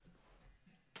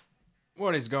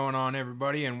What is going on,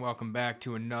 everybody, and welcome back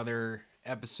to another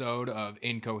episode of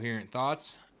Incoherent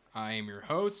Thoughts. I am your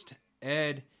host,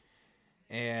 Ed,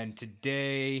 and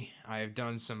today I have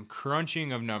done some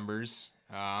crunching of numbers,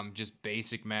 just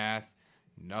basic math,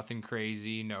 nothing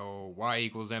crazy, no y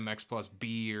equals mx plus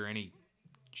b or any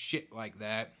shit like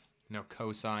that, no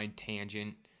cosine,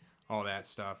 tangent, all that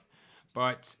stuff.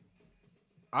 But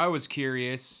I was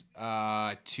curious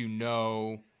to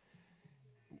know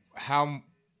how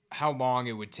long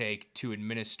it would take to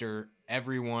administer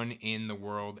everyone in the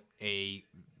world a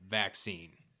vaccine.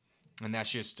 And that's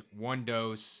just one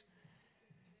dose.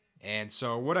 And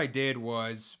so what I did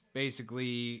was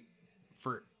basically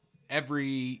for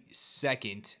every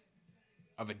second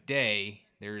of a day,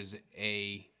 there's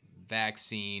a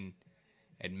vaccine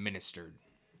administered.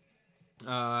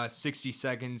 60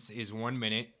 seconds is 1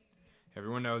 minute.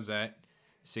 Everyone knows that.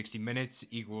 60 minutes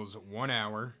equals 1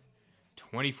 hour.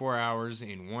 24 hours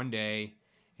in 1 day,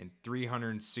 and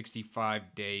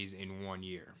 365 days in 1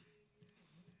 year.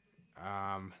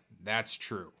 That's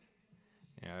true.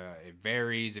 It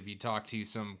varies if you talk to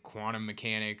some quantum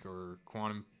mechanic or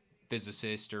quantum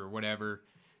physicist or whatever,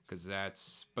 because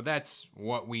that's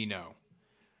what we know.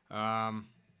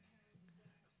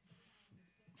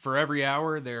 For every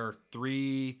hour, there are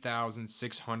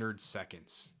 3,600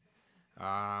 seconds.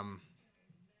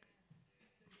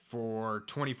 For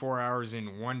 24 hours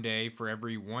in 1 day, for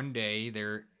every 1 day,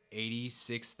 there are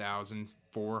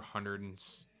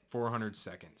 86,400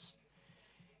 seconds.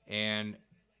 And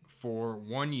for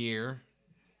 1 year,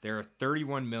 there are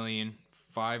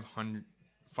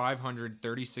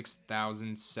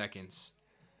 31,536,000 seconds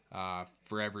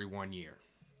for every 1 year.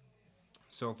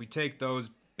 So if we take those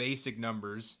basic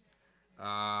numbers,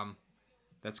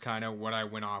 that's kind of what I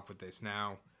went off with this.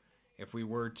 Now, if we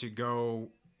were to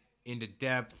go into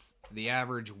depth, the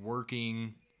average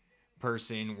working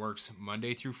person works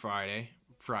Monday through Friday,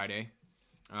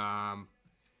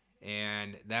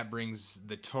 and that brings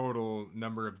the total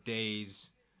number of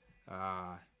days,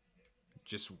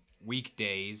 just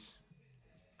weekdays,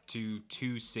 to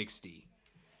 260.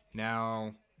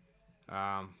 Now,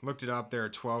 looked it up. There are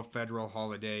 12 federal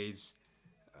holidays,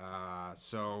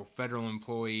 so federal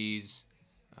employees.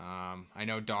 I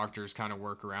know doctors kind of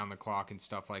work around the clock and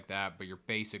stuff like that, but your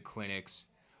basic clinics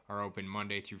are open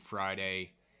Monday through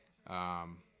Friday,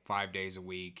 5 days a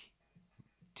week,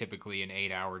 typically an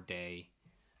 8-hour day.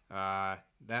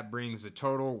 That brings the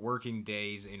total working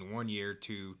days in 1 year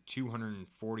to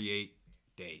 248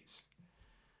 days.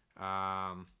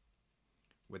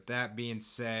 With that being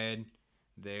said,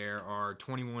 there are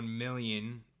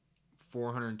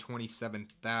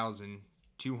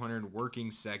 21,427,200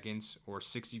 working seconds, or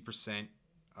 60%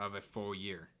 of a full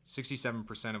year.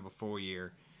 67% of a full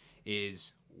year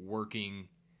is working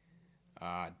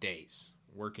days,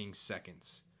 working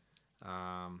seconds.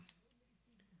 And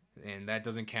that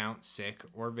doesn't count sick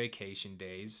or vacation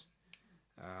days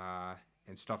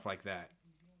and stuff like that.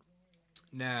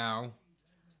 Now,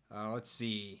 let's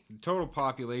see. The total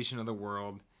population of the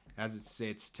world as it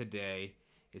sits today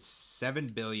is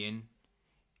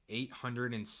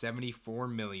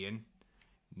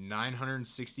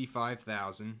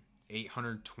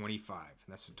 7,874,965,825.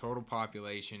 That's the total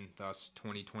population, thus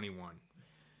 2021.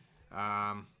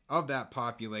 Of that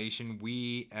population,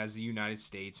 we as the United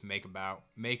States make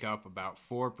up about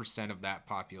 4% of that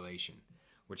population,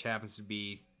 which happens to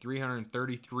be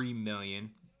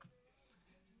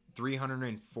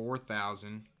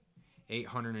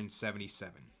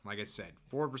 333,304,877. Like I said,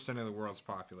 4% of the world's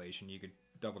population. You could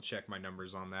double check my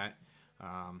numbers on that.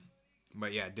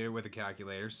 But yeah, I did it with a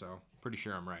calculator, so pretty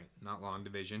sure I'm right. Not long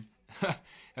division. It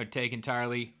would take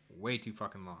entirely way too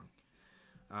fucking long.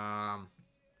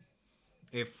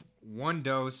 If one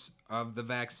dose of the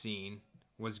vaccine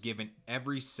was given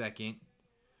every second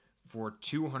for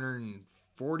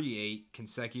 248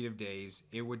 consecutive days,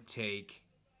 it would take,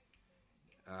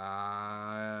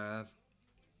 that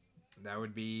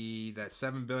would be that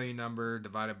 7 billion number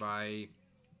divided by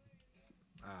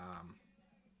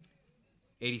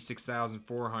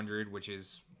 86,400, which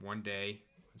is 1 day,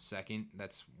 a second.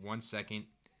 That's 1 second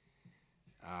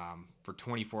for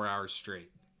 24 hours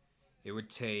straight. It would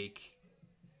take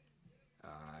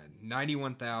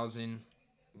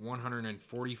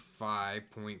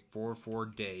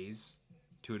 91,145.44 days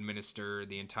to administer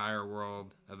the entire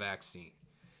world a vaccine.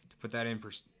 To put that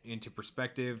into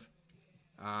perspective,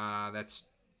 that's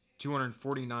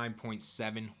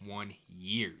 249.71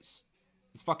 years.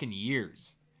 It's fucking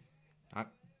years.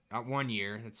 Not 1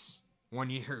 year. That's 1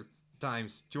 year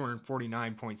times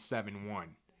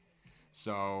 249.71.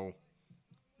 So,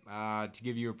 to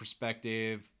give you a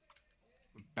perspective,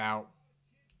 about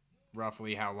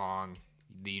roughly how long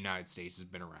the United States has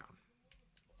been around.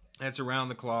 That's around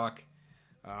the clock.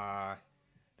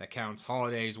 That counts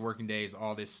holidays, working days,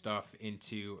 all this stuff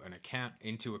into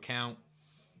account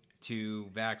to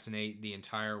vaccinate the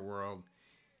entire world.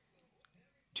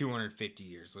 250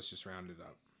 years. Let's just round it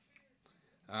up.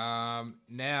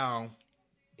 Now,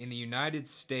 in the United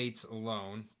States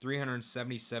alone,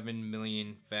 377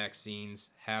 million vaccines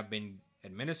have been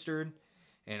administered,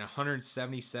 and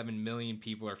 177 million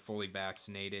people are fully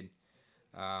vaccinated.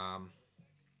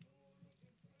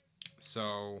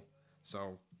 So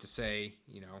to say,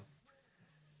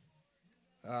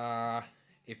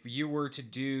 if you were to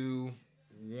do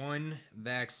one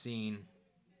vaccine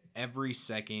every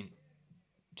second,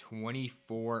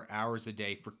 24 hours a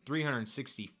day for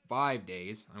 365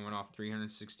 days, I went off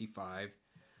 365,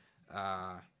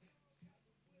 to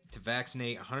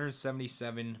vaccinate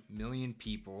 177 million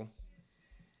people,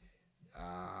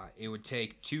 it would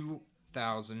take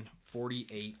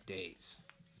 2,048 days.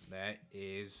 That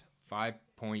is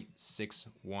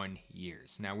 5.61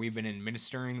 years. Now, we've been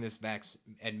administering this vaccine.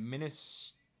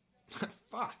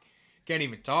 Fuck. Can't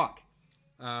even talk.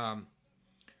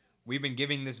 We've been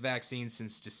giving this vaccine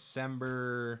since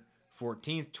December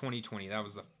 14th, 2020. That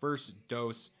was the first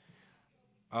dose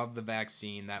of the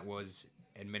vaccine that was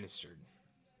administered.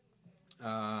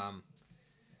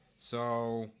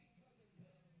 So,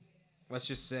 let's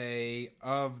just say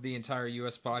of the entire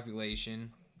U.S.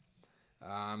 population,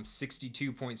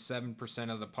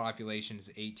 62.7% of the population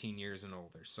is 18 years and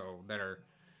older. So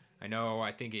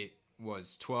I think it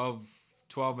was 12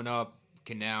 and up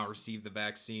can now receive the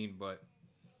vaccine, but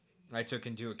I took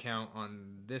into account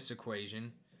on this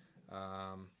equation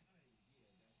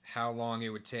how long it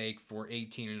would take for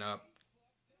 18 and up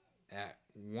at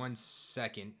 1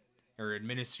 second, or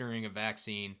administering a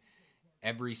vaccine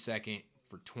every second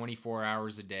for 24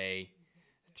 hours a day,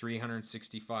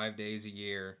 365 days a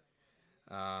year.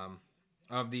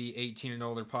 Of the 18 and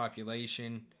older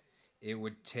population, it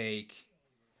would take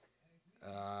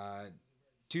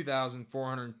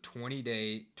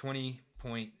 2,420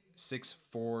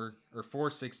 20.64 or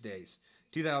 46 days.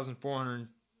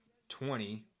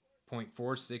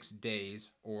 2,420.46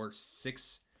 days or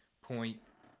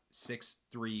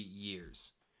 6.63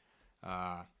 years.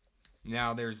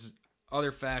 Now, there's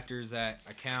other factors that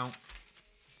account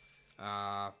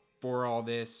for all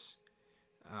this.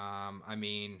 I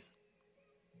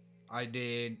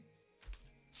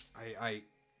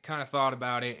kind of thought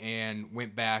about it and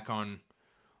went back on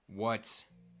what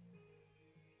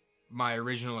my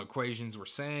original equations were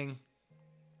saying.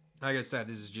 Like I said,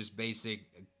 this is just basic.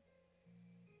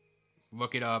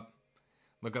 Look up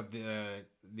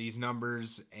these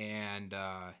numbers and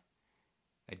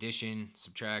addition,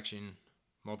 subtraction,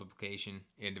 multiplication,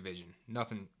 and division.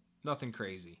 Nothing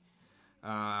crazy.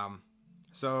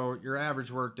 So your average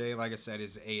workday, like I said,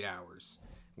 is 8 hours,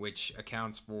 which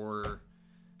accounts for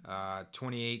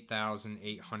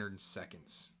 28,800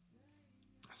 seconds.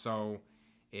 So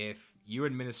if you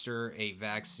administer a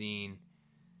vaccine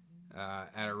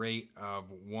at a rate of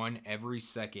 1 every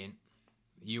second,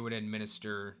 you would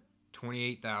administer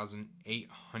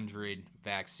 28,800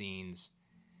 vaccines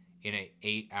in an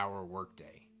 8-hour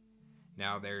workday.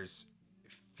 Now there's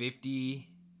 50,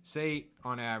 say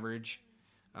on average,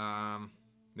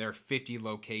 there are 50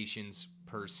 locations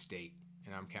per state,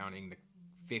 and I'm counting the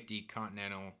 50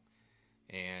 continental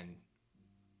and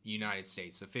United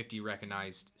States, the 50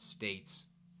 recognized states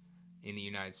in the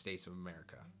United States of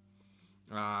America.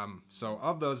 So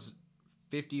of those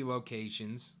 50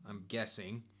 locations, I'm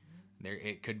guessing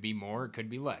it could be more, it could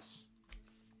be less,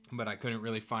 but I couldn't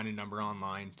really find a number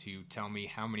online to tell me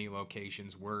how many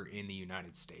locations were in the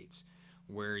United States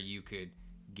where you could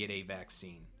get a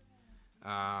vaccine.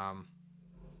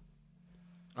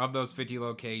 Of those 50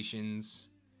 locations,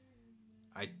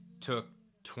 I took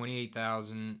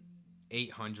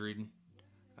 28,800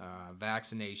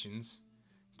 vaccinations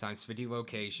times 50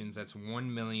 locations. That's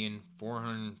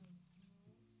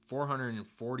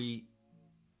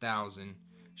 1,440,000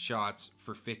 shots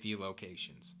for 50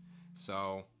 locations.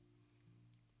 So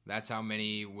that's how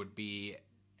many would be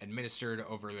administered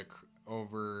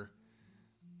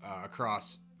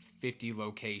across 50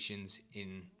 locations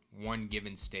in one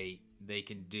given state. They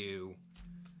can do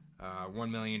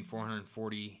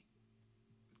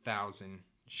 1,440,000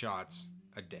 shots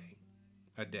a day.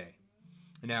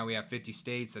 And now we have 50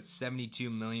 states. That's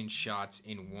 72 million shots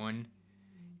in 1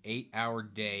 8-hour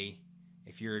day.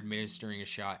 If you're administering a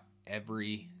shot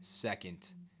every second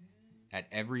at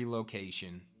every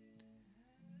location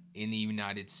in the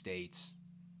United States,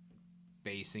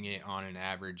 basing it on an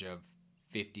average of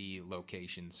 50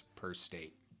 locations per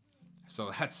state.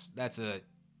 So that's a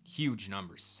huge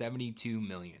number, 72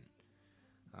 million.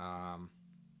 Um,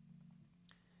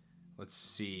 let's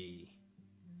see.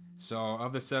 So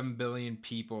of the 7 billion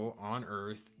people on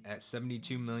Earth, at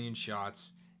 72 million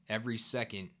shots every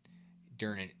second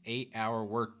during an 8-hour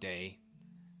workday,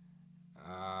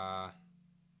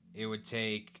 it would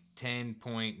take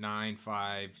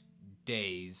 10.95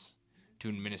 days to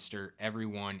administer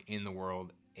everyone in the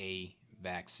world a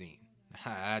vaccine.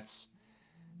 that's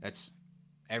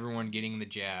everyone getting the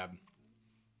jab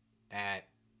at,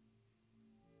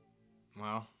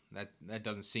 well, that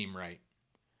doesn't seem right,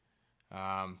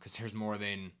 because there's more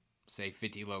than, say,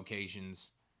 50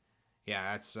 locations.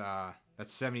 Yeah, that's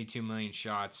 72 million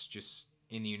shots just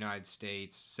in the United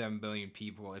States. 7 billion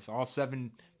people. If all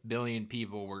 7 billion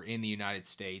people were in the United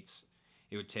States,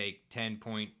 it would take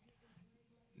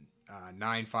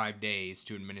 10.95 days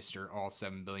to administer all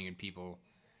 7 billion people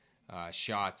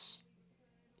shots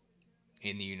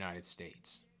in the United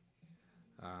States.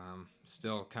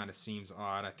 Still kind of seems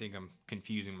odd. I think I'm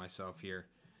confusing myself here.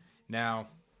 Now,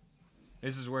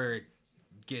 this is where it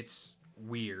gets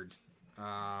weird.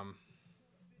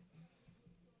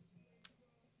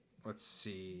 Let's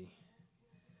see.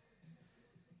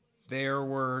 There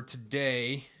were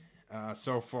today,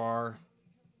 so far,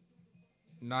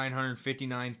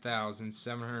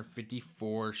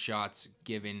 959,754 shots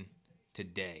given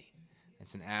today.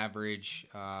 That's an average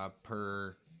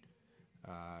per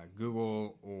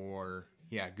Google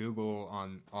Google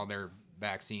on all their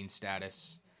vaccine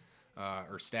status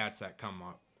or stats that come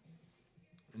up.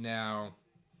 Now,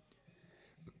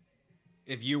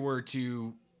 if you were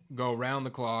to go round the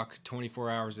clock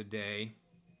 24 hours a day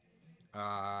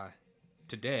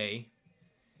today,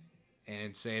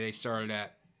 and say they started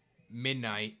at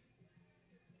midnight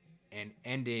and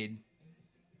ended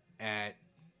at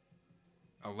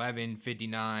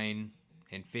 11:59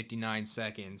 and 59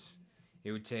 seconds,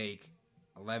 it would take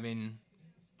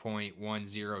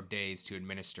 11.10 days to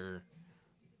administer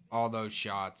all those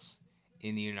shots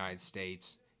in the United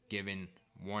States, given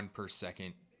 1 per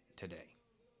second today.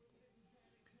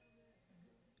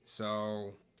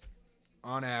 So,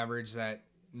 on average, that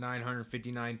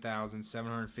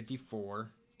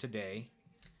 959,754 today.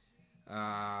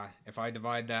 If I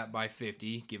divide that by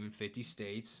 50, given 50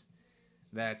 states,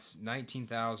 that's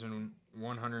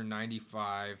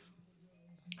 19,195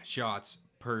 shots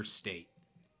per state,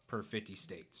 per 50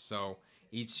 states. So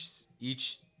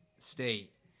each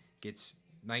state gets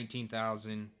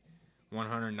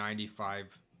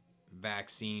 19,195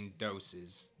 vaccine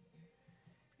doses.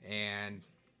 And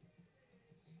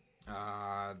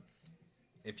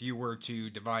if you were to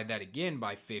divide that again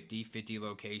by 50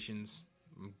 locations,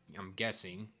 I'm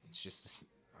guessing, it's just,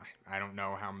 I don't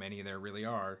know how many there really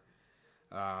are.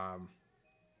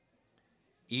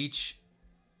 Each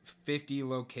 50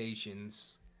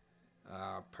 locations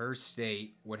per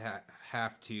state would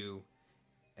have to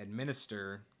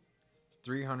administer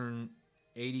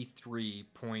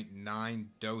 383.9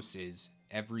 doses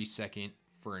every second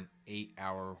for an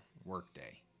 8-hour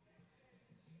workday.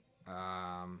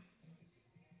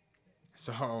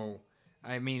 So,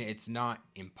 I mean, it's not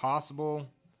impossible,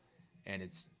 and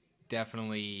it's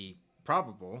definitely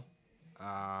probable.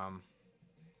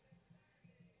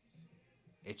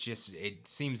 It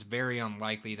seems very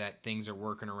unlikely that things are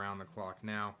working around the clock.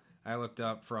 Now, I looked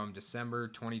up from December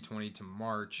 2020 to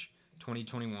March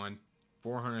 2021,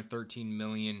 413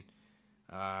 million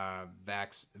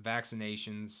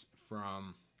vaccinations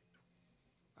from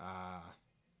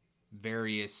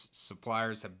various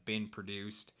suppliers have been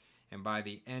produced. And by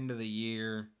the end of the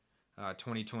year,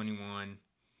 2021,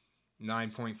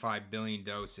 9.5 billion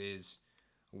doses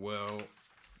will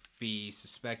be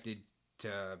suspected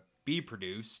to be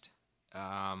produced,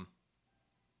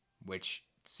 which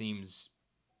seems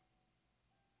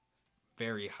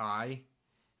very high.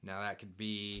 Now that could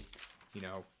be,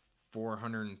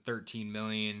 413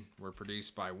 million were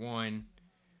produced by one,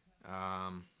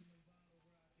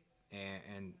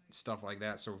 and stuff like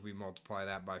that. So if we multiply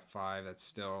that by 5, that's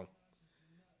still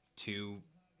 2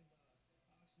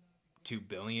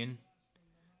 billion.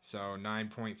 So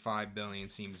 9.5 billion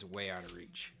seems way out of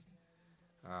reach.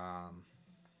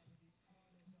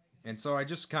 And so I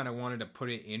just kind of wanted to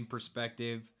put it in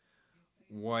perspective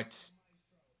what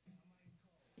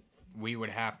we would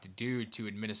have to do to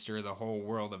administer the whole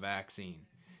world a vaccine.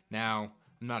 Now,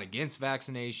 I'm not against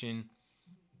vaccination.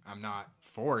 I'm not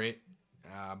for it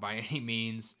by any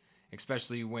means,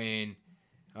 especially when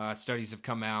studies have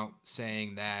come out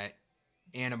saying that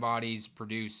antibodies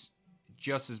produce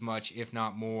just as much, if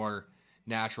not more,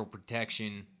 natural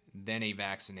protection than a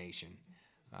vaccination.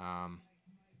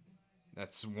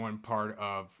 That's one part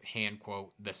of, hand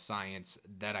quote, the science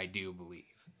that I do believe.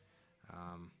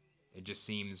 Um, it just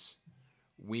seems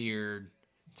weird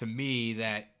to me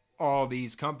that all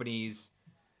these companies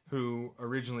who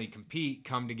originally compete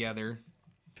come together,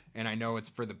 and I know it's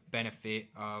for the benefit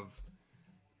of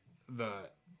the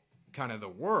kind of the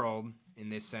world, in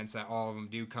this sense that all of them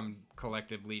do come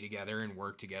collectively together and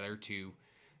work together to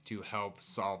help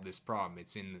solve this problem.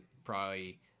 It's in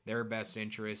probably their best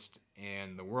interest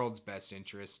and the world's best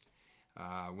interest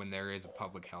when there is a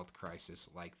public health crisis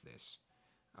like this.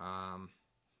 Um,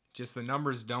 just the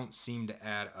numbers don't seem to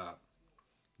add up.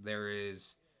 There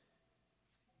is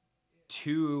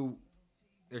too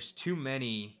there's too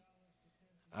many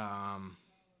um,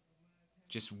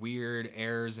 just weird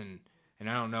errors, and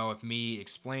I don't know if me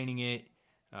explaining it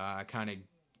kind of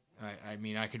I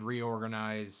mean I could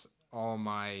reorganize all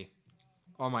my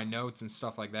notes and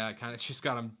stuff like that. Kind of just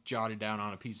got them jotted down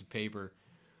on a piece of paper,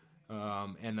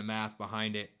 and the math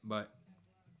behind it. But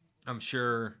I'm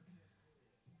sure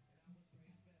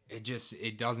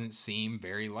it doesn't seem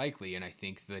very likely, and I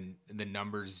think the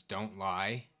numbers don't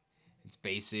lie. It's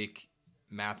basic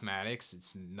mathematics.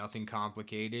 It's nothing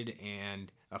complicated,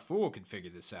 and a fool could figure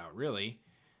this out. Really,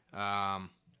 um,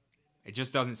 it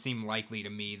just doesn't seem likely to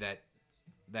me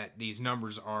that these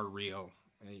numbers are real.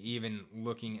 Even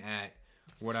looking at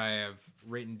what I have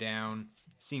written down,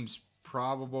 seems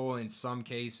probable in some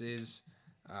cases,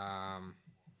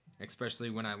 especially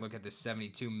when I look at the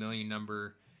 72 million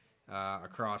number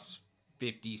across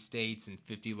 50 states and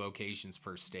 50 locations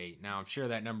per state. Now, I'm sure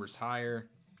that number's higher,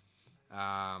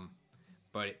 um,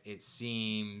 but it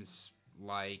seems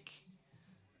like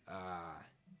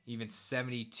even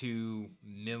 72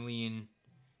 million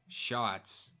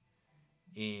shots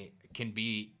can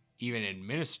be even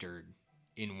administered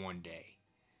in one day,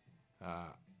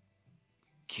 uh,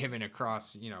 given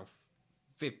across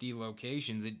 50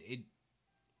 locations.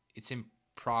 It's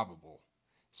improbable.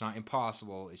 It's not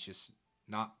impossible. It's just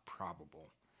not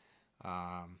probable.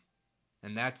 Um,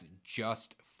 and that's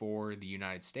just for the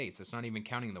United States. That's not even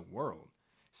counting the world.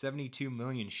 72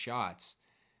 million shots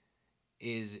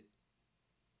is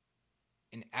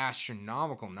an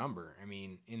astronomical number. I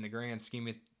mean, in the grand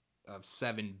scheme of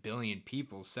 7 billion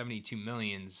people, 72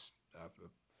 million's a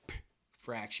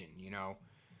fraction,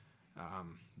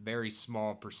 very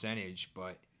small percentage,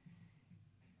 but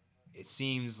it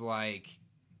seems like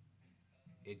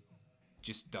it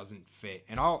just doesn't fit.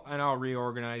 And I'll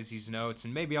reorganize these notes,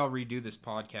 and maybe I'll redo this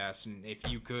podcast. And if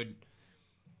you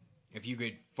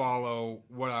could follow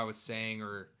what I was saying,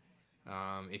 or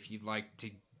if you'd like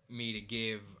me to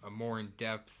give a more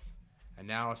in-depth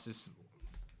analysis,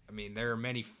 I mean, there are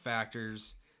many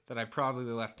factors that I probably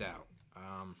left out.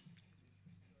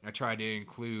 I tried to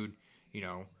include,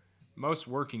 most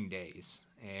working days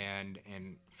and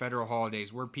federal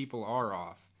holidays where people are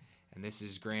off. And this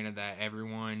is granted that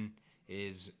everyone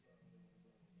is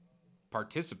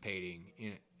participating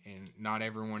in, and not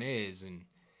everyone is,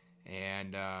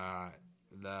 and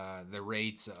the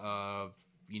rates of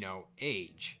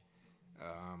age,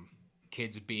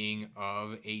 kids being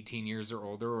of 18 years or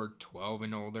older or 12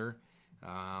 and older.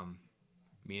 I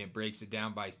mean, it breaks it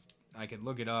down by, I could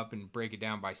look it up and break it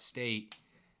down by state,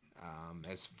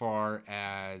 as far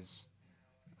as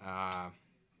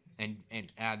and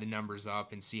add the numbers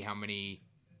up and see how many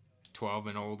 12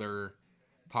 and older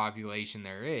population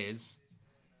there is.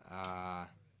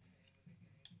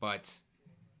 But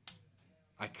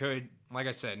I could, like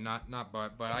I said,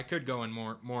 but I could go in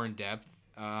more in depth,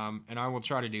 and I will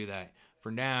try to do that.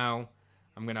 For now,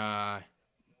 I'm gonna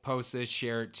post this,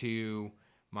 share it to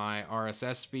my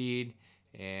RSS feed,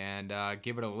 and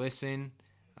give it a listen.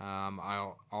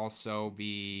 I'll also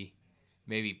be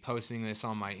maybe posting this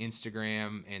on my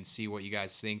Instagram and see what you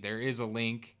guys think. There is a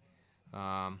link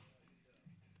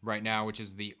right now, which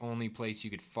is the only place you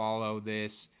could follow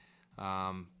this,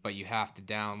 but you have to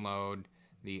download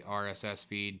the RSS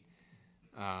feed,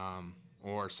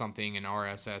 or something, an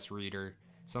RSS reader,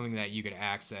 something that you could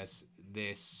access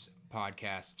this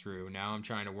podcast through. Now I'm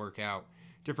trying to work out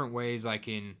different ways I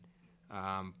can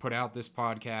put out this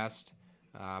podcast,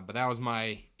 but that was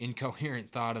my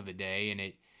incoherent thought of the day, and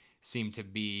it seemed to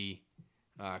be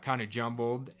kind of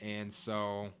jumbled, and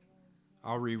so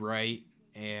I'll rewrite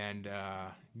and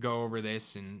go over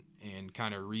this and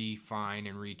kind of refine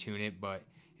and retune it. But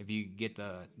if you get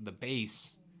the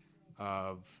base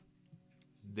of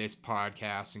this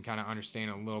podcast and kind of understand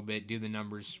a little bit, do the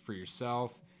numbers for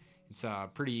yourself, it's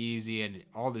pretty easy, and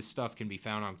all this stuff can be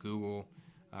found on Google,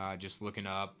 just looking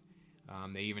up.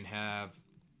 They even have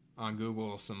on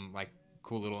Google some like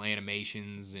cool little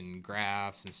animations and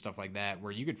graphs and stuff like that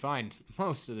where you could find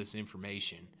most of this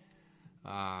information.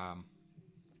 and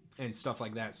stuff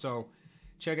like that. So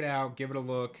check it out, give it a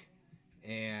look,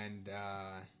 and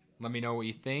let me know what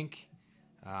you think.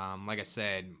 Like I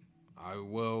said, I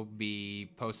will be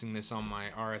posting this on my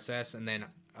RSS, and then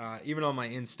even on my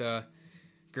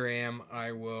Instagram,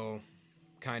 I will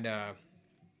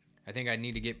I think I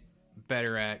need to get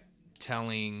better at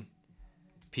telling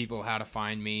people how to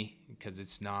find me, because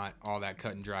it's not all that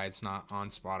cut and dry. It's not on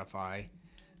Spotify.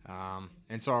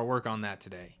 And so I'll work on that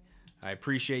today. I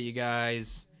appreciate you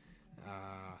guys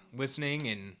listening,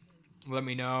 and let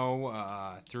me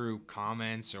know through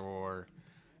comments or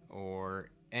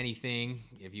anything.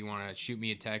 If you want to shoot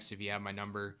me a text, if you have my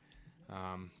number,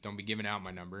 don't be giving out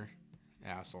my number,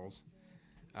 assholes.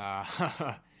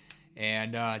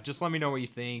 And just let me know what you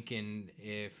think, and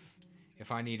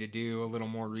if I need to do a little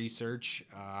more research,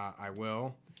 I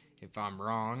will. If I'm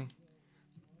wrong,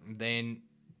 then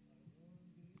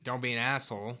don't be an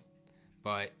asshole,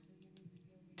 but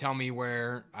tell me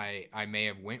where I may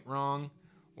have went wrong,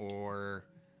 or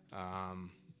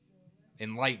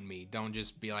enlighten me. Don't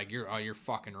just be like, you're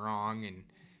fucking wrong, and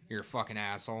you're a fucking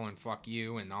asshole, and fuck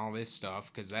you, and all this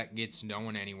stuff, because that gets no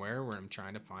one anywhere. Where I'm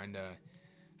trying to find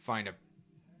a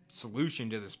solution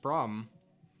to this problem.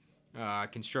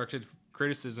 Constructive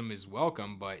criticism is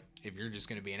welcome, but if you're just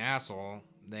going to be an asshole,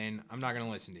 then I'm not going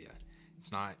to listen to you.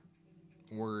 It's not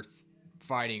worth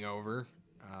fighting over.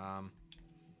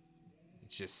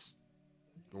 It's just,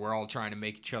 we're all trying to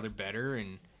make each other better,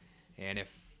 and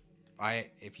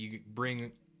if you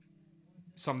bring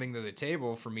something to the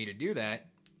table for me to do that,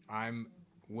 I'm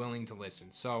willing to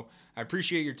listen. So I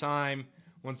appreciate your time.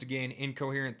 Once again,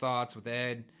 Incoherent Thoughts with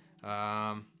Ed.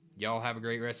 Y'all have a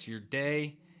great rest of your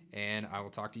day, and I will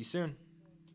talk to you soon.